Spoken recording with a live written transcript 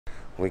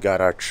We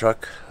got our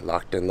truck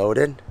locked and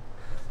loaded.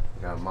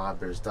 We got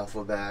Mobber's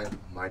duffel bag,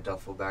 my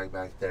duffel bag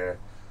back there,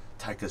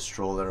 Taika's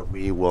stroller.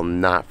 We will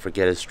not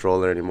forget his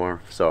stroller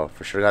anymore. So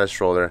for sure got his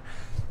stroller.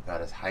 Got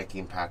his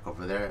hiking pack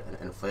over there,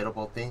 an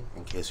inflatable thing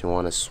in case we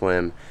want to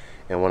swim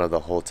in one of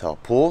the hotel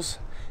pools.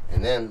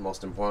 And then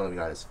most importantly,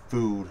 we got his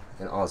food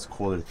and all his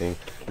cooler thing.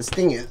 This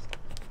thing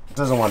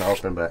doesn't want to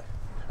open, but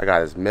I got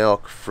his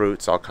milk,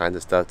 fruits, all kinds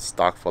of stuff,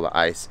 stock full of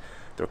ice.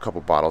 There are a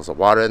couple bottles of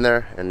water in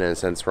there. And then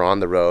since we're on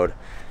the road,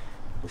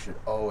 we should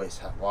always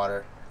have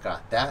water.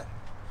 Got that.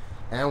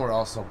 And we're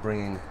also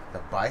bringing the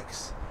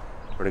bikes.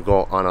 We're gonna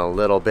go on a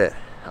little bit,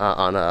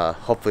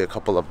 hopefully a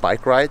couple of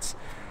bike rides.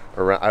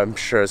 I'm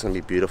sure it's gonna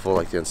be beautiful,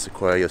 like in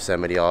Sequoia,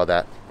 Yosemite, all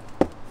that.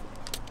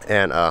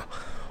 And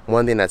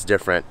one thing that's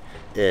different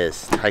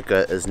is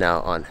Taika is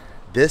now on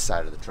this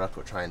side of the truck.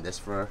 We're trying this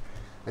for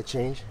a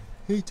change.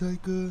 Hey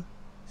Taika,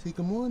 say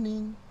good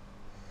morning.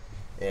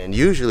 And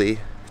usually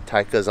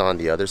Taika's on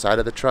the other side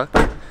of the truck,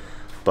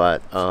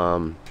 but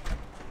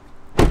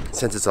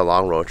since it's a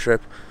long road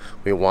trip,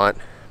 we want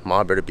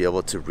Mobber to be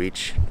able to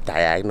reach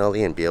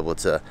diagonally and be able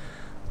to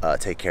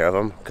take care of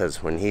him,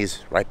 because when he's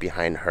right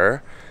behind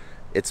her,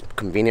 it's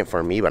convenient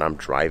for me, but I'm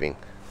driving.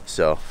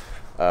 So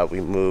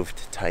we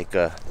moved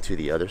Taika to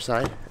the other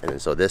side, and then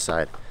so this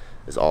side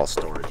is all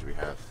storage. We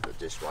have the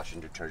dishwashing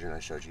detergent I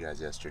showed you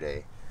guys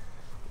yesterday.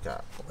 We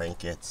got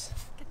blankets.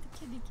 Get the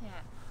kitty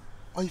cat.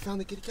 Oh, you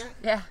found the kitty cat?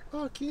 Yeah.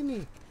 Oh,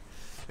 kitty.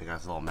 We got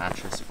this little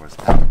mattress for his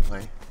pack and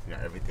play. We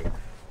got everything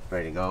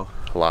ready to go,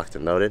 locked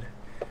and loaded.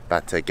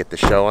 About to get the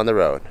show on the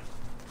road.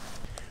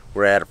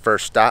 We're at our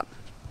first stop,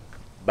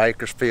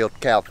 Bakersfield,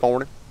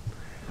 California.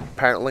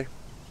 Apparently,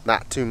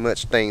 not too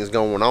much things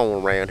going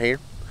on around here.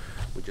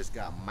 We just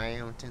got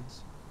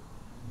mountains,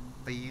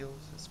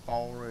 fields as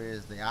far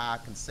as the eye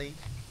can see,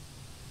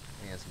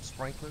 and some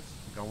sprinklers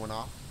going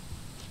off,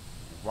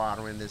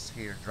 watering this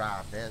here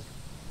dry desert.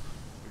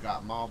 We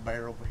got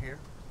Barbell over here,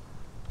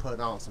 put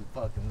on some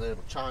fucking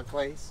little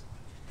chanclays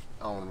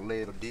on a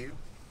little deer.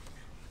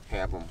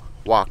 Have them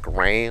walk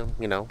around,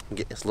 you know,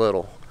 get his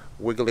little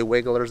wiggly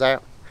wigglers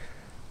out.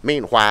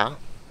 Meanwhile,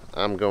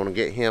 I'm going to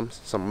get him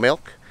some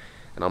milk,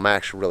 and I'm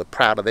actually really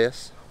proud of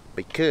this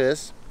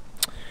because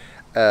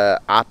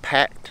I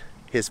packed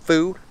his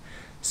food,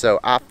 so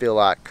I feel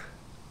like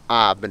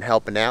I've been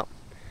helping out.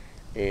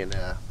 And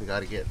we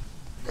got to get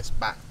this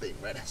bike thing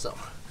ready, so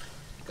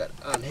got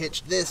to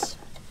unhitch this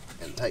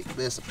and take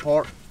this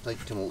apart,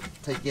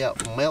 take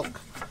out milk,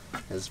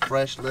 his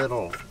fresh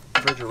little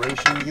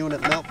refrigeration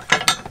unit milk.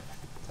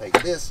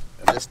 Take this,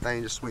 and this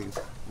thing just swings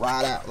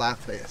right out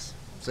like this.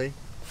 See?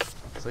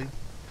 See?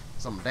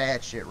 Some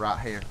dad shit right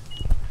here.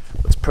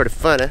 It's pretty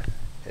funny.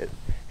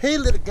 Hey,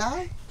 little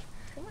guy.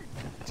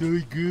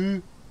 Doing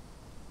good.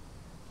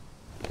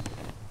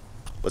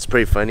 What's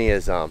pretty funny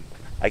is I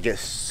get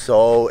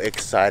so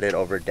excited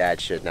over dad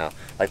shit now.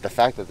 Like the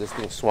fact that this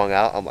thing swung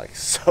out, I'm like,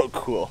 so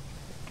cool.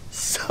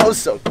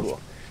 So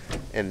cool.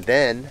 And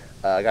then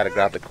I gotta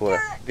grab the cooler.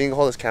 You can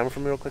hold this camera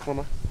for me real quick,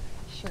 Mama?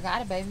 Sure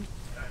got it, baby.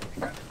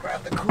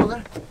 Grab the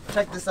cooler.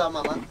 Check this out,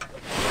 Mama.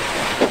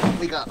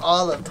 We got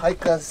all of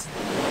Taika's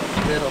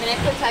little... Can I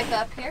put Taika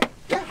up here?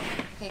 Yeah.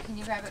 Okay, can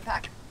you grab it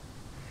back?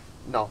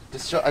 No, I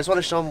just want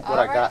to show them what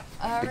I got.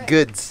 The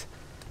goods.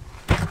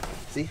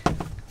 See?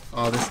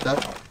 All this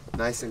stuff.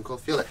 Nice and cool.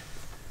 Feel it.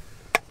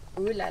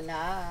 Ooh la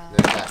la.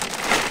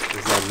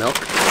 There's that milk.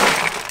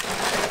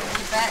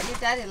 Your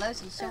daddy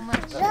loves you so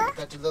much.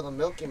 Got your little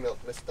milky milk,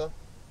 mister.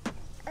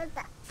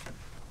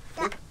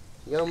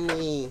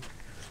 Yummy.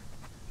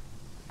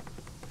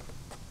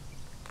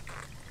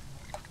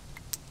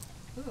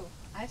 Ooh,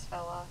 ice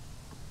fell off.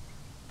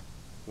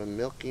 The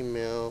milky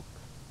milk.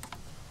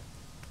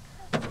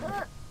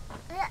 Are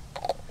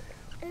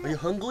you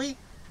hungry?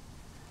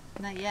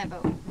 Not yet,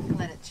 but we can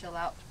let it chill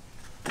out.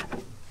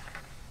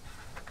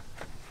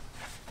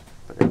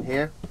 Put it in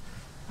here.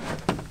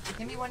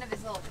 Give me one of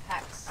his little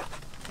packs.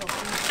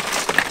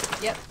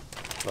 Yep.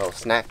 Little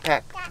snack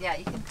pack. Yeah,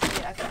 you can.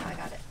 Yeah, okay, I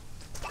got it.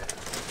 Yeah.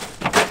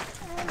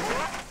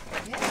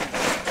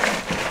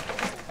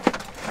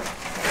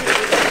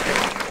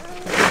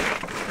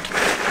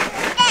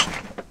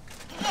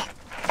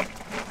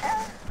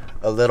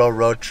 A little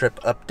road trip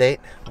update.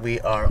 We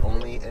are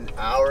only an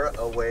hour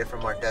away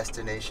from our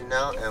destination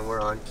now, and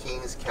we're on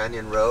Kings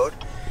Canyon Road.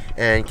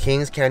 And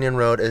Kings Canyon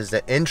Road is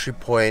the entry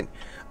point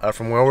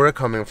from where we're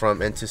coming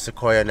from into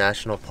Sequoia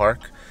National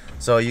Park.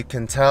 So you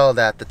can tell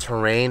that the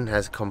terrain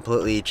has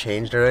completely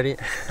changed already.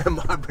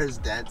 Barbara's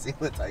dancing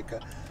with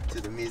Taika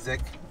to the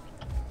music.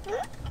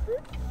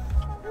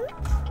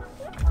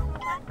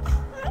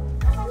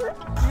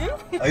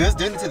 Oh, he was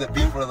doing it to the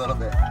beat for a little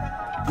bit.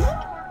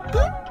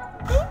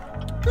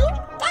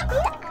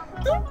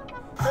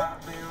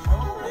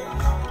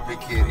 Big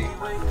kitty.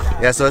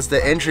 Yeah, so it's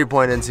the entry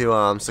point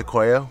into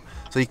Sequoia.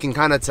 So you can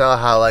kind of tell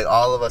how like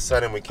all of a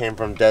sudden we came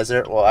from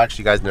desert. Well,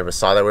 actually you guys never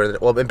saw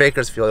that. Well, in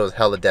Bakersfield it was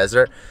hella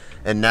desert.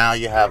 And now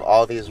you have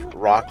all these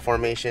rock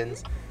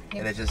formations.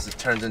 And it just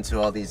turns into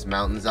all these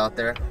mountains out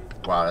there.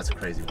 Wow, that's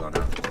crazy going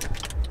on.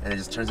 and it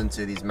just turns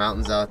into these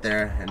mountains out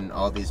there, and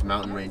all these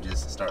mountain ranges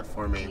start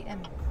forming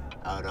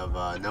out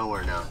of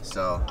nowhere now.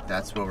 So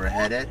that's where we're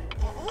headed,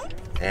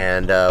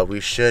 and we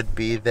should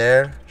be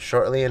there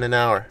shortly in an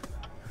hour.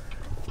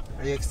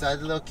 Are you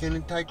excited, little cutie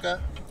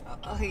Taika?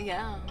 Oh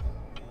yeah.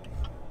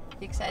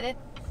 You excited?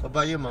 What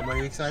about you, Mom? Are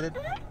you excited?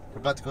 We're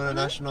about to go to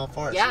National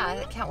Forest.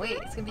 Yeah, I can't wait.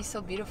 It's gonna be so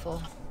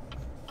beautiful.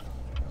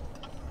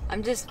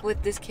 I'm just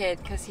with this kid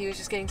because he was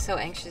just getting so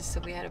anxious, so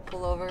we had to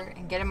pull over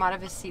and get him out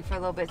of his seat for a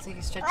little bit so he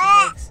can stretch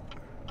his legs.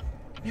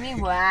 You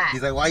mean what?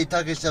 He's like, why are you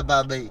talking shit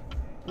about me?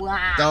 What?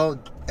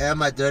 Don't air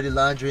my dirty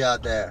laundry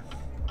out there.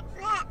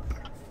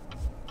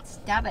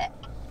 Stop it.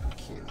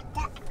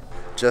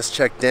 Just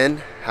checked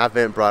in.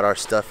 Haven't brought our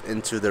stuff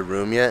into the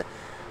room yet,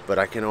 but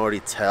I can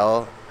already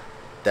tell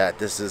that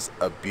this is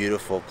a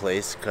beautiful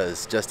place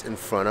because just in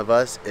front of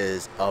us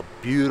is a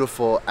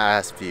beautiful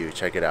ass view.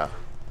 Check it out.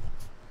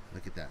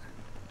 Look at that.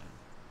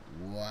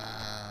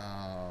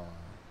 Wow.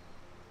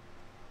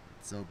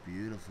 It's so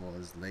beautiful.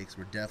 There's lakes.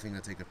 We're definitely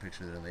going to take a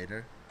picture there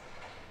later.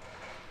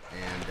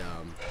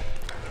 And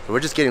we're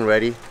just getting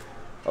ready.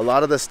 A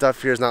lot of the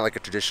stuff here is not like a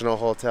traditional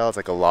hotel. It's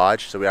like a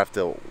lodge, so we have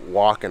to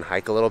walk and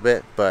hike a little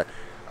bit. But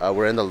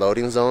we're in the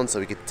loading zone, so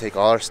we can take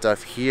all our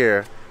stuff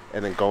here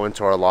and then go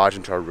into our lodge,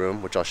 into our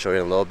room, which I'll show you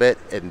in a little bit.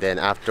 And then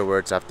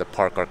afterwards, I have to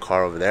park our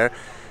car over there.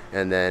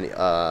 And then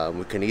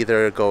we can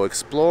either go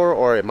explore,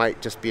 or it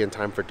might just be in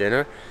time for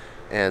dinner.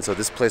 And so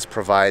this place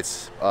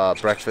provides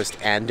breakfast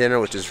and dinner,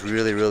 which is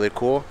really, really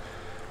cool,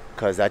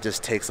 because that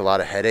just takes a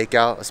lot of headache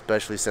out,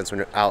 especially since when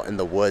you're out in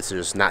the woods,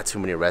 there's not too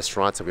many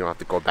restaurants, so we don't have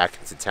to go back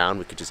into town.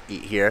 We could just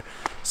eat here.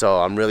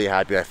 So I'm really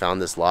happy I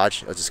found this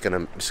lodge. It's just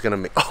gonna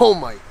make, oh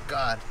my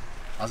God.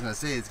 I was gonna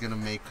say it's gonna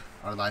make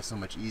our life so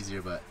much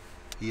easier, but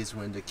he is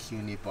wearing the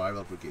CUNY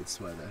Barbell Brigade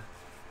sweater.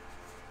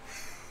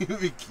 You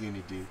be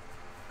CUNY, dude.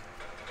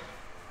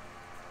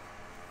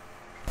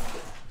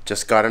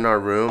 Just got in our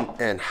room,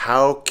 and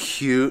how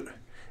cute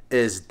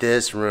is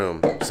this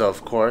room? So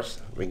of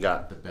course we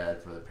got the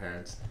bed for the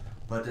parents,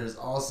 but there's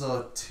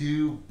also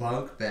 2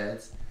 bunk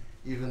beds,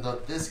 even though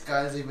this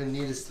guy doesn't even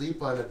need to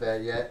sleep on the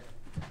bed yet.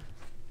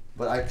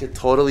 But I could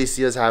totally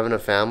see us having a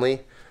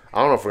family.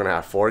 I don't know if we're gonna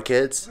have 4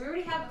 kids. We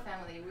already have a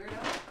family,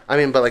 weirdo. I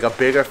mean, but like a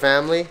bigger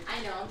family.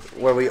 I know.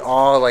 Where we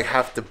all like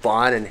have to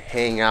bond and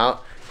hang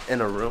out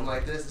in a room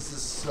like this. This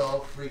is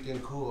so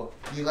freaking cool.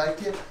 You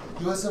like it?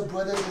 You want some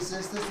brothers and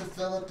sisters to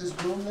fill up this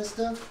room and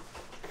stuff?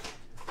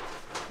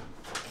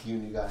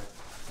 CUNY guy.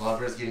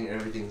 Barbara's getting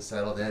everything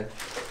settled in.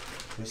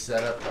 We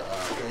set up the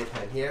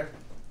playpen here.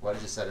 Why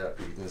did you set it up?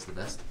 You think it's the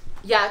best?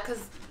 Yeah,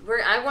 because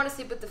I want to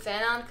sleep with the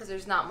fan on because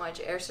there's not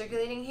much air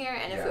circulating here.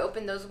 And if we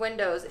open those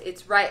windows,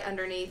 it's right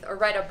underneath or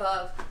right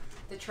above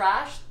the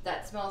trash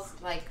that smells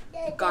like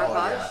garbage.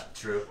 Oh, yeah,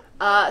 true.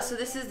 So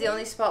this is the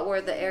only spot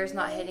where the air is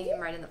not hitting him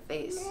right in the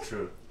face.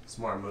 True.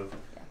 Smart move.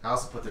 Yeah. I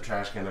also put the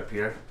trash can up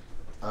here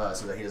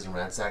so that he doesn't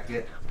ransack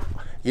it.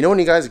 You know when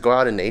you guys go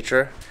out in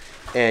nature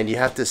and you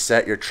have to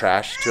set your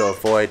trash to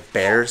avoid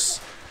bears?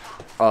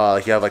 You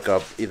have like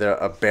either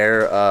a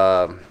bear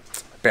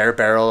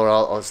barrel or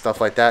all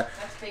stuff like that.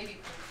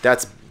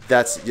 That's baby.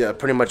 That's yeah,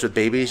 pretty much with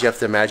babies. You have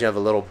to imagine you have a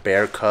little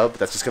bear cub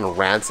that's just gonna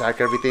ransack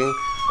everything.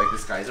 Like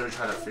this guy's already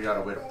trying to figure out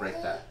a way to break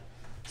that.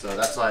 So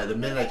that's why the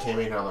minute I came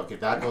in here, I'm like, if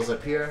that goes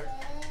up here,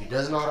 he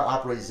doesn't know how to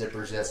operate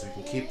zippers yet, so we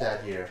can keep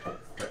that here.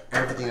 But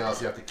everything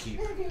else you have to keep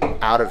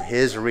out of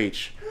his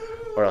reach,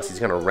 or else he's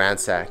gonna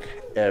ransack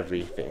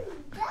everything.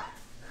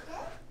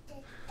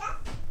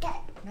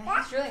 Man,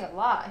 he's drilling a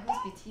lot. He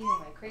must be teething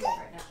like crazy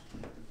right now.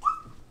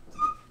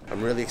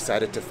 I'm really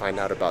excited to find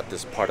out about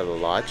this part of the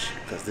lodge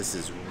because this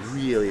is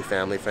really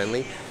family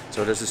friendly.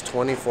 So there's this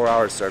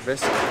 24-hour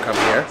service. Come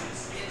here.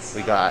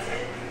 We got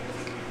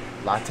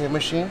latte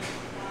machine,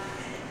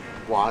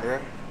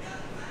 water,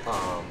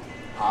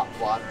 hot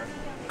water,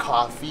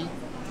 coffee.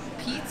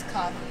 Pete's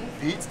Coffee.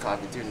 Pete's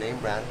Coffee, dude, name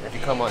brand. If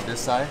you come on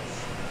this side,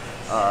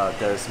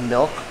 there's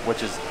milk,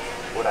 which is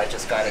what I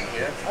just got in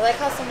here. I like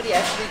how somebody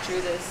actually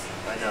drew this.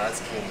 I know,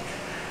 that's cute.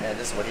 And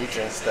this is what he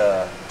drinks,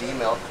 the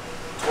D-Milk.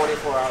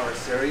 24-hour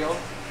cereal,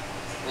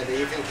 and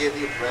they even give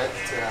you bread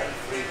to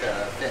feed the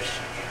fish.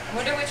 I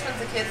wonder which ones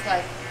the kids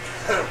like.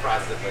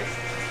 Possibly.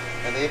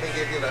 And they even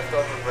give you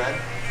leftover bread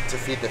to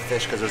feed the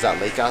fish because there's that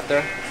lake out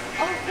there.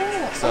 Oh,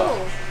 cool.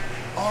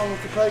 So, we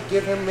could probably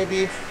give him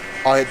maybe.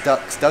 Oh,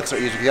 ducks. Ducks are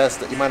easy. Yes,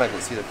 you might not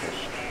even see the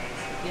fish.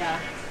 Yeah.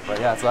 But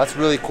yeah, so that's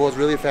really cool. It's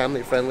really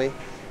family friendly.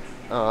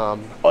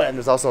 And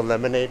there's also a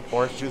lemonade,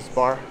 orange juice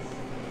bar.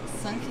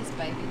 Sun-kissed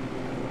baby.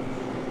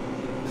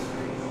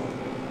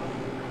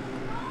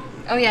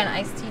 Oh yeah, an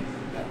iced tea.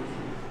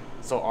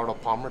 So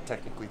Arnold Palmer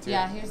technically too.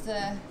 Yeah, here's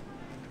the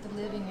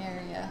living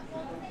area.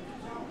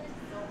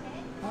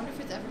 I wonder if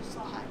it's ever just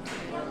packed.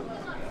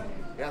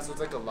 Yeah, so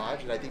it's like a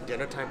lodge, and I think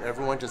dinner time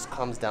everyone just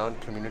comes down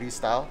community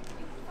style.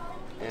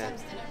 What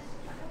time's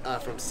dinner?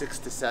 From 6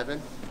 to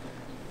 7.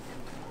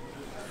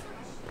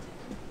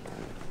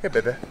 Hey,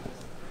 baby.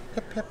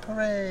 Hip hip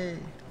hooray!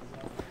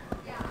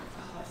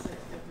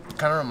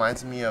 Kind of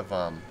reminds me of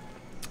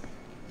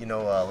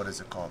what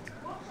is it called?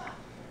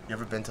 You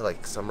ever been to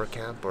like summer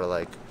camp or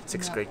like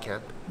sixth grade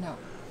camp? No.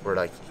 Where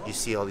like you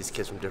see all these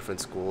kids from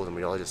different schools and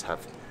we all just have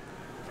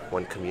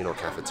one communal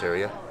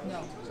cafeteria?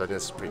 No. So I think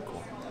this is pretty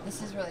cool.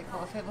 This is really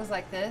cool. If it was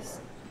like this,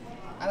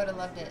 I would have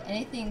loved it.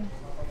 Anything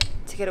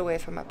to get away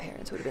from my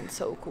parents would have been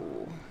so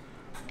cool.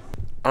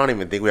 I don't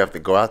even think we have to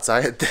go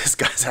outside. This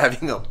guy's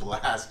having a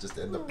blast just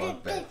in the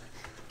bunk bed.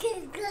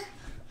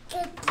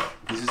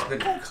 He's just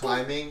been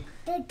climbing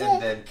and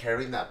then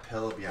carrying that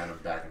pillow behind him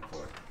back and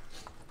forth.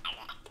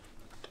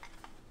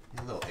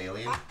 You little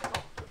alien.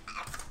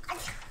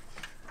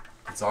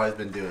 That's all he's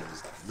been doing,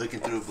 just looking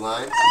through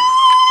blinds.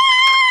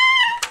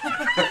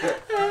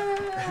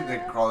 And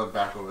then crawling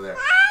back over there.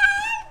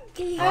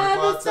 Do you want to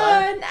go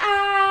outside?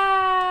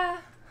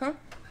 Huh? Do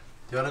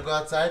you want to go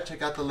outside,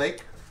 check out the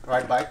lake,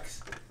 ride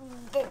bikes?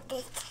 You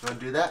want to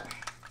do that?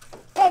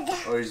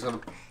 Or are you just going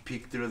to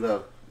peek through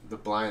the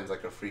blinds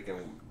like a freaking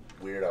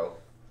weirdo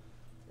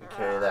and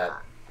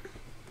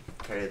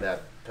carry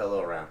that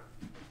pillow around?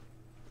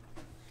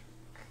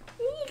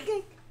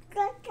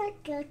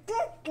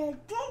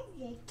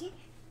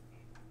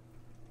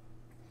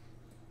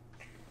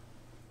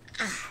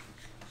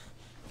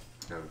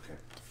 Okay.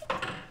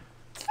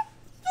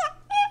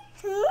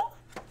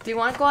 Do you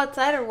want to go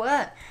outside or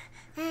what?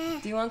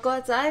 Do you want to go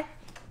outside?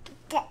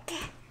 Do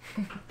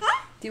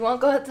you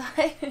want to go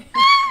outside?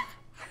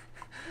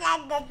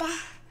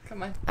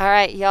 Come on. All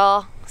right,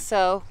 y'all.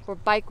 So we're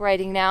bike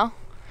riding now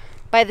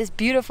by this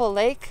beautiful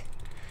lake.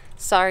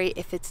 Sorry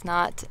if it's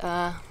not,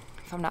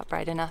 if I'm not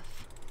bright enough.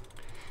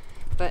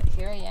 But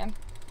here I am,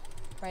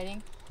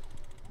 riding.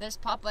 There's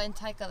Papa and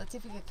Taika. Let's see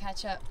if we can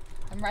catch up.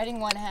 I'm riding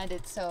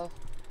one-handed, so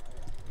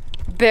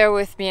bear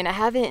with me. And I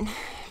haven't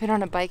been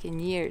on a bike in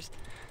years.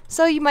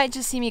 So you might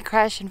just see me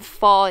crash and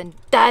fall and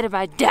die to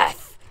my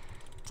death.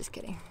 Just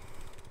kidding.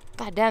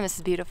 God damn, this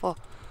is beautiful.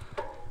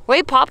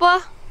 Wait,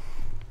 Papa.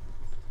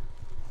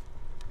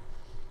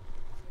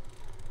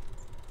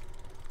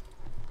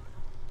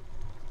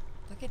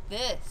 Look at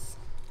this.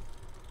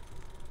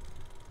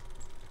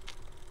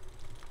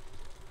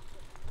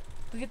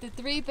 Look at the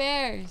 3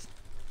 bears.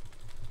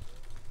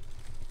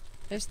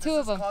 There's 2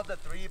 of them. This is called the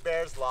Three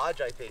Bears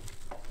Lodge, I think.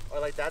 Or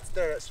like that's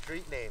their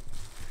street name.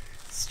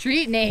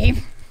 Street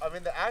name? I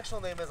mean, the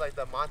actual name is like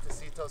the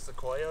Montecito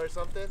Sequoia or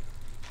something.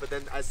 But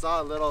then I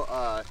saw a little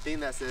thing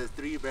that says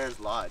Three Bears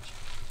Lodge.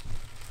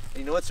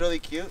 And you know what's really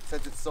cute?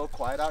 Since it's so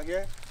quiet out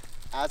here,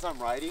 as I'm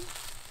riding,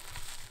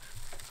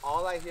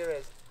 all I hear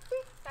is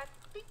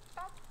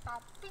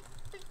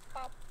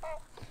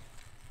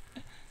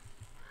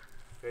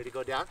ready to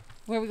go down?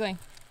 Where are we going?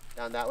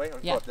 Down that way or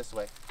Yeah. go up this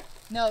way?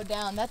 No,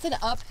 down. That's an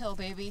uphill,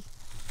 baby.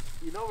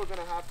 You know we're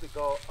gonna have to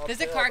go uphill. There's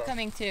a car though.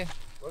 coming too.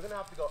 We're gonna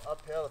have to go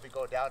uphill if we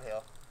go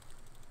downhill.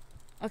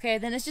 Okay,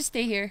 then let's just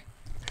stay here.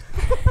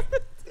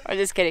 I'm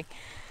just kidding.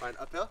 Fine,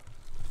 uphill?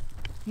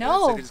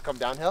 No. So we just come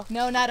downhill?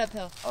 No, not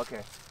uphill.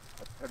 Okay.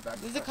 Let's head back.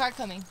 There's a car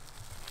coming.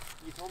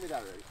 You told me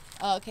that already.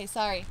 Oh, okay,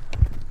 sorry.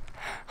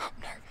 I'm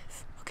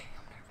nervous. Okay,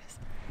 I'm nervous.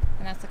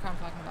 And that's the car I'm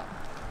talking about.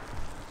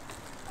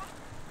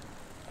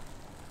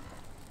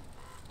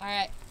 All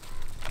right.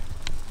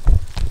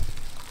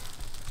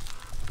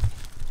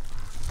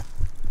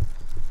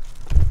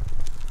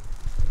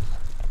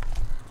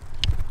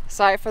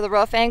 Sorry for the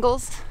rough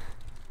angles.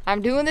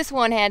 I'm doing this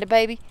one-handed,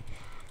 baby.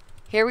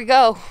 Here we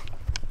go.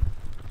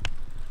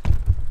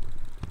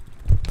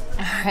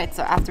 Alright,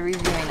 so after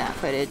reviewing that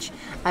footage,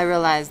 I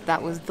realized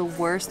that was the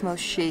worst,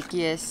 most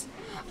shakiest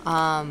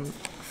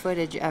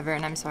footage ever,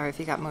 and I'm sorry if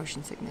you got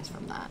motion sickness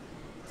from that.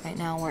 Right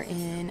now we're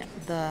in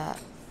the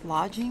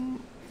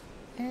lodging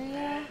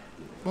area,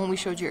 one we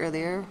showed you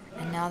earlier,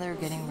 and now they're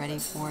getting ready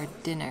for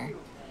dinner.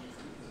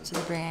 So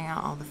they're bringing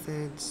out all the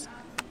foods.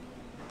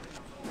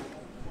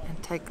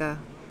 And Taika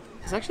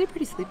is actually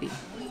pretty sleepy,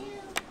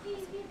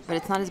 but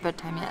it's not his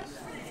bedtime yet.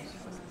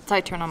 So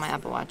I turn on my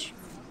Apple Watch.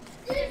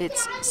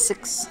 It's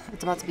 6.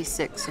 It's about to be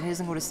 6, and he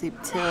doesn't go to sleep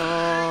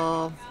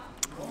till.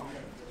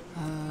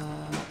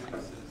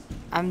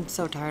 I'm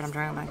so tired. I'm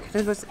drawing a blank.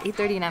 It was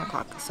 8:30, 9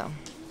 o'clock. So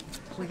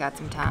we got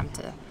some time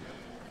to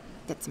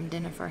get some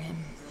dinner for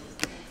him.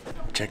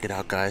 Check it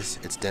out, guys.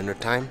 It's dinner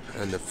time,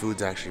 and the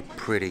food's actually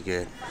pretty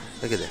good.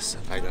 Look at this.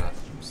 I got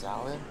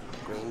salad,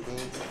 green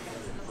beans,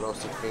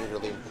 roasted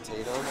fingerling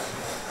potatoes,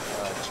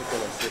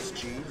 chicken and Swiss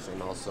cheese,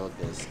 and also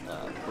this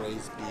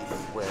braised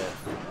beef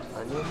with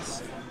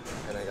onions.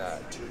 And I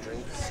got 2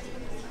 drinks.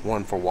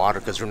 One for water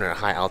because we're in a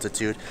high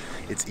altitude.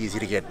 It's easy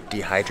to get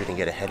dehydrated and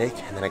get a headache.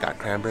 And then I got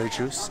cranberry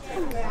juice.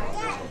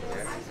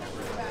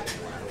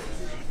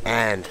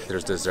 And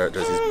there's dessert.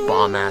 There's these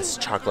bomb-ass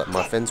chocolate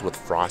muffins with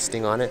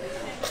frosting on it.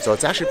 So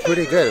it's actually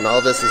pretty good. And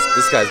all this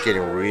guy's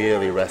getting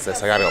really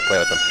restless. I gotta go play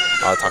with him.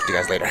 I'll talk to you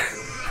guys later.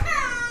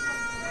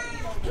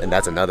 And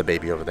that's another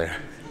baby over there.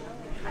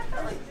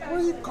 Where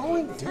are you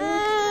going, dude?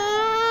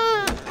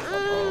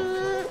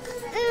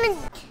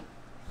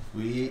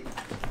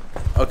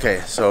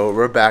 Okay, so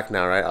we're back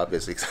now, right?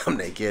 Obviously, because I'm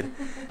naked.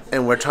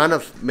 And we're trying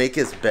to make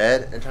his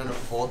bed and trying to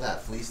fold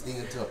that fleece thing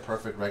into a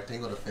perfect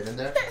rectangle to fit in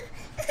there.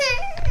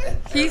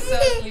 He's so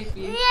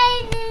sleepy.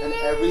 And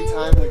every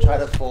time we try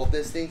to fold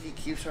this thing, he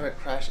keeps trying to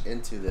crash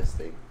into this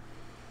thing.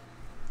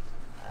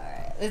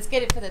 Alright, let's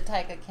get it for the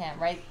Taika cam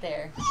right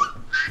there.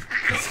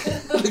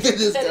 Look at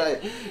this guy.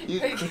 You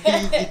crazy.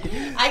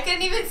 I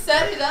couldn't even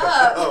set it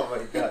up. Oh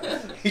my god.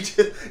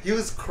 He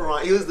was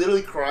crying. He was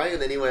literally crying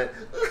and then he went,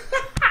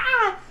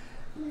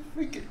 you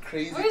freaking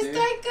crazy. Where's dude.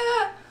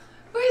 Taika?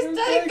 Where's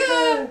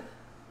Taika?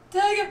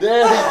 Taika.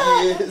 There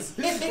he is.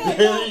 There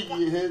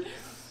he is.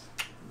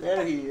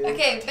 There he is.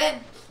 Okay,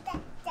 Ben.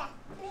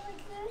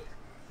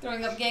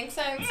 Throwing up gang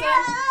signs.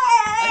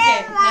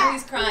 Okay, now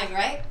he's crying,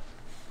 right?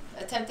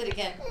 Attempt it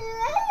again.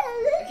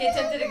 Okay,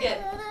 attempt it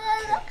again.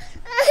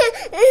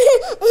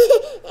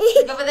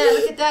 Look over there,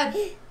 look at Dad.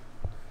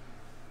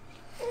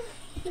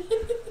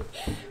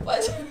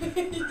 Watch.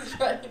 He's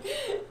running.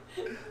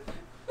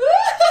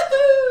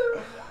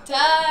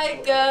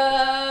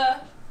 Taika,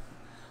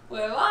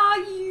 where are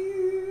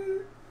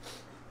you?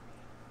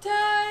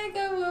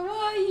 Taika, where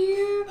are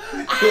you?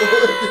 There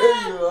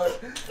you are.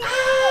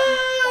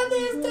 Ah,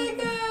 there's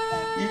Taika.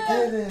 You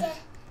did it.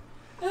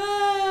 Ah.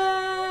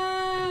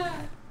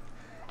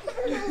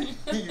 You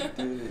did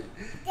it.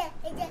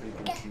 Freaking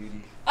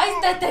cutie. Ahí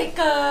está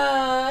Taika.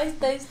 Ahí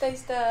está, ahí está, ahí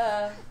está.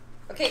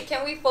 Okay,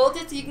 can we fold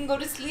it so you can go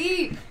to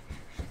sleep?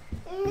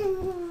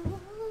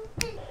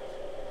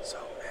 So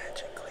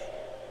magically.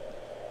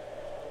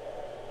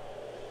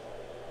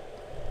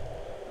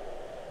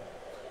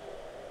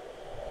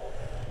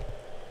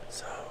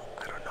 So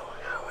I don't know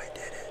how I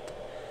did it,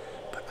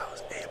 but I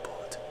was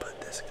able to put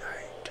this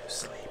guy to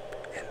sleep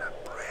in a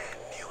brand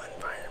new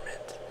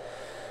environment.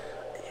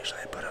 And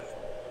usually I put him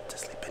to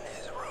sleep in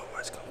his room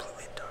where it's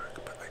completely dark,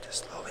 but I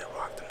just slowly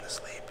rocked him to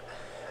sleep.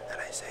 And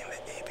I sang the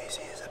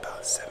ABCs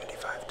about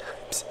 75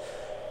 times.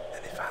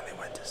 And they finally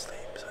went to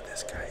sleep. So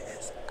this guy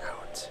is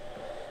out,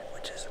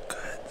 which is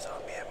good. So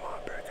me and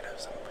Mom Bear can have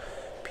some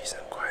peace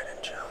and quiet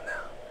and chill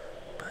now.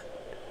 But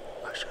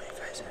I'll show you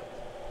guys him.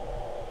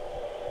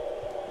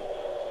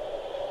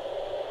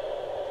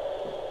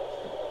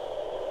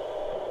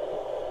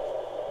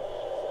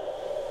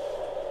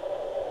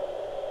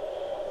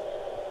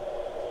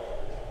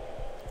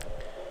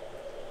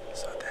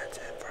 So that's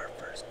it for our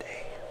first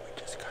day. We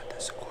just got the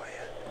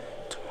Sequoia.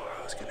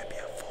 Tomorrow is going to be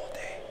a full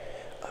day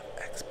of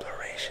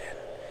exploration.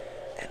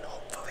 And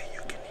hopefully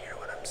you can hear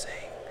what I'm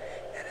saying.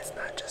 And it's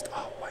not just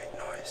all white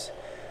noise.